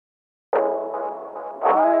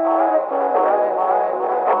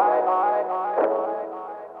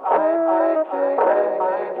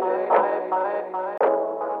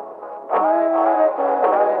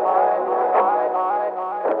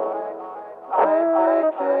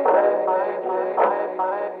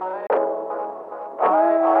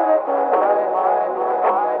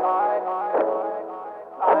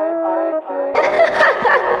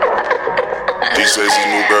These lazy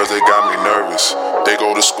new girls, they got me nervous. They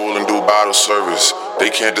go to school and do bottle service. They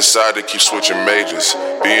can't decide, they keep switching majors.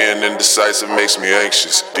 Being indecisive makes me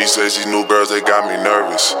anxious. These lazy new girls, they got me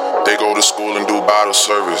nervous. They go to school and do bottle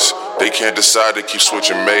service. They can't decide, they keep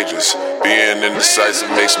switching majors. Being indecisive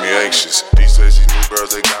makes me anxious. These lazy new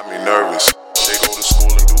girls, they got me nervous.